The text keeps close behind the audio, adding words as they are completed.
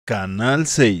Canal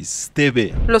 6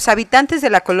 TV. Los habitantes de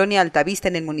la colonia Alta Vista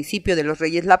en el municipio de Los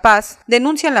Reyes La Paz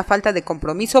denuncian la falta de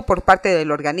compromiso por parte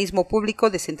del organismo público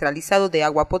descentralizado de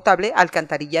agua potable,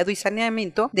 alcantarillado y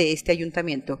saneamiento de este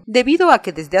ayuntamiento, debido a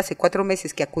que desde hace 4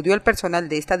 meses que acudió el personal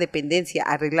de esta dependencia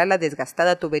a arreglar la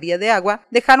desgastada tubería de agua,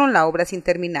 dejaron la obra sin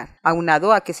terminar,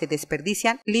 aunado a que se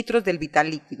desperdician litros del vital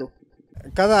líquido.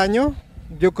 Cada año,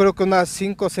 yo creo que unas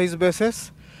 5 o 6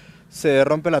 veces se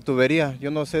rompe la tubería.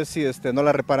 Yo no sé si no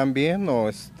la reparan bien o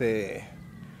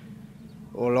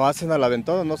lo hacen al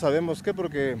aventón, no sabemos qué,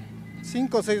 porque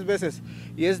 5 o 6 veces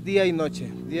y es día y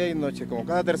noche, como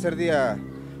cada tercer día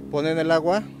ponen el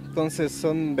agua, entonces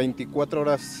son 24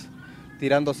 horas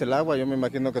tirándose el agua. Yo me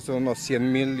imagino que son unos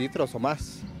 100,000 litros o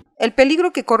más. El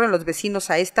peligro que corren los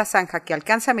vecinos a esta zanja, que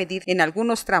alcanza a medir en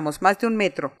algunos tramos más de 1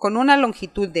 metro, con una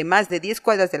longitud de más de 10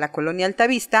 cuadras de la colonia Alta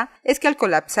Vista, es que al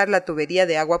colapsar la tubería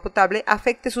de agua potable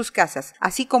afecte sus casas,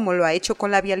 así como lo ha hecho con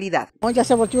la vialidad. Ya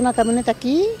se volteó una camioneta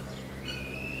aquí,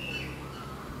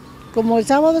 como el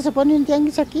sábado se pone un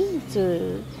tianguis aquí,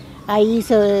 ahí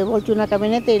se volteó una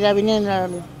camioneta y la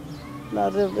vinieron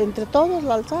entre todos,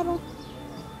 la alzaron.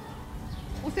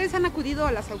 ¿Ustedes han acudido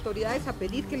a las autoridades a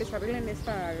pedir que les arreglen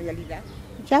esta realidad?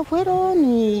 Ya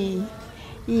fueron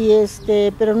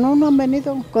pero no han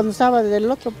venido cuando estaba del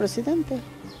otro presidente.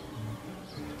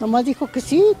 Nomás dijo que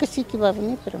sí que iba a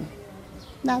venir, pero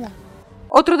nada.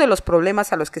 Otro de los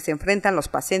problemas a los que se enfrentan los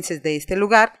pacenses de este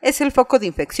lugar es el foco de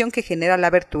infección que genera la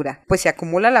abertura, pues se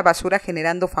acumula la basura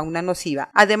generando fauna nociva,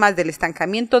 además del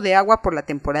estancamiento de agua por la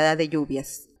temporada de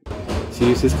lluvias.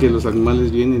 Sí, es que los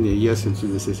animales vienen y ahí hacen sus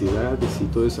necesidades y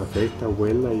todo eso afecta,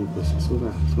 vuela y pues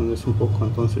es un poco,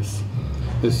 entonces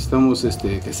necesitamos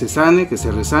que se sane, que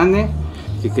se resane,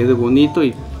 que quede bonito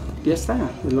y ya está,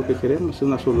 es lo que queremos, es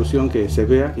una solución que se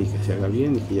vea y que se haga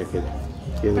bien y que ya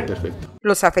quede perfecto.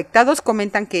 Los afectados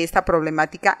comentan que esta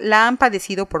problemática la han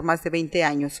padecido por más de 20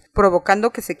 años,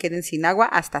 provocando que se queden sin agua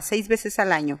hasta 6 veces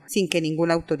al año, sin que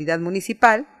ninguna autoridad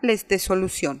municipal les dé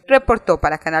solución. Reportó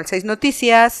para Canal 6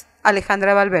 Noticias,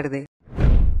 Alejandra Valverde.